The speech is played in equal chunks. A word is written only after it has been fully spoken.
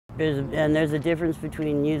There's a difference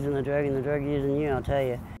between using the drug and the drug using you, I'll tell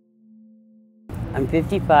you. I'm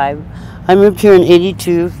 55. I moved here in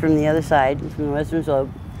 '82 from the other side, from the Western Slope.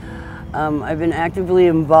 I've been actively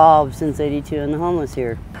involved since '82 in the homeless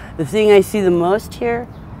here. The thing I see the most here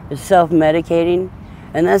is self-medicating,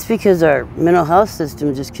 and that's because our mental health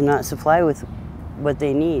system just cannot supply with what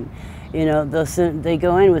they need. You know, they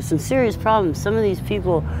go in with some serious problems. Some of these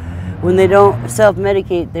people, when they don't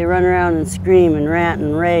self-medicate, they run around and scream and rant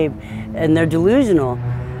and rave, and they're delusional.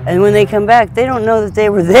 And when they come back, they don't know that they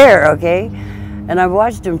were there, okay? And I've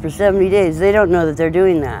watched them for 70 days. They don't know that they're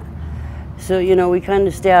doing that. So, you know, we kind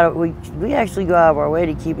of stay out, we actually go out of our way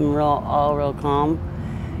to keep them all real calm.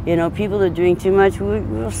 You know, people that drink too much,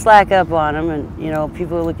 we'll slack up on them, and, you know,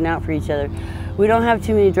 people are looking out for each other. We don't have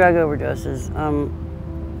too many drug overdoses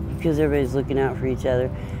because everybody's looking out for each other.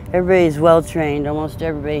 Everybody's well trained. Almost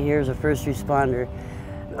everybody here is a first responder.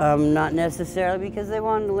 Not necessarily because they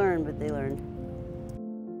wanted to learn, but they learned.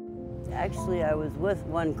 Actually, I was with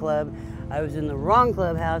one club. I was in the wrong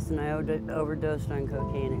clubhouse and I overdosed on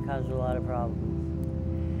cocaine. It caused a lot of problems.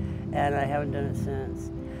 And I haven't done it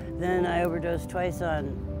since. Then I overdosed twice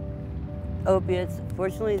on opiates.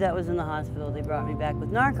 Fortunately, that was in the hospital. They brought me back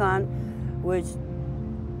with Narcan, which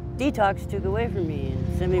detox took away from me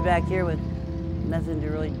and sent me back here with nothing to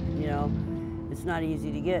really, you know, it's not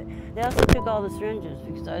easy to get. They also took all the syringes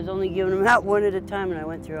because I was only giving them out one at a time, and I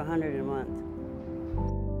went through 100 in a month.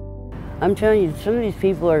 I'm telling you, some of these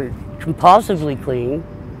people are compulsively clean,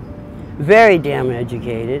 very damn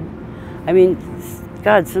educated. I mean,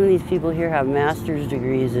 God, some of these people here have master's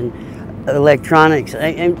degrees in electronics.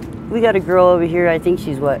 And we got a girl over here, I think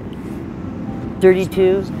she's what,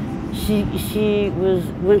 32? She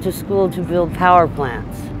went to school to build power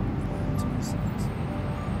plants.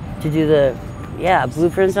 To do the,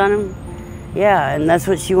 blueprints on them. Yeah, and that's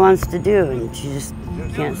what she wants to do, and she just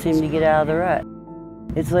can't seem to get out of the rut.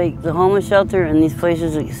 It's like the homeless shelter and these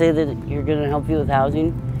places that say that you're going to help you with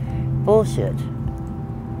housing. Bullshit.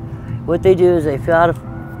 What they do is they fill out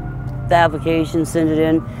the application, send it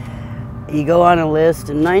in, you go on a list,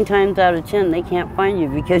 and 9 times out of 10 they can't find you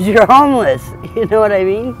because you're homeless. You know what I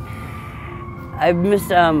mean? I've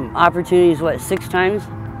missed opportunities, 6 times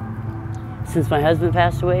since my husband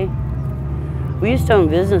passed away. We used to own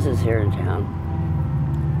businesses here in town.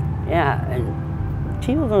 Yeah, and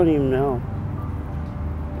people don't even know.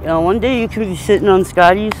 You know, one day you could be sitting on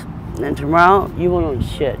Scotty's, and tomorrow you won't own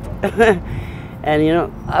shit. And you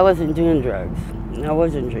know, I wasn't doing drugs. I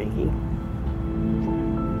wasn't drinking.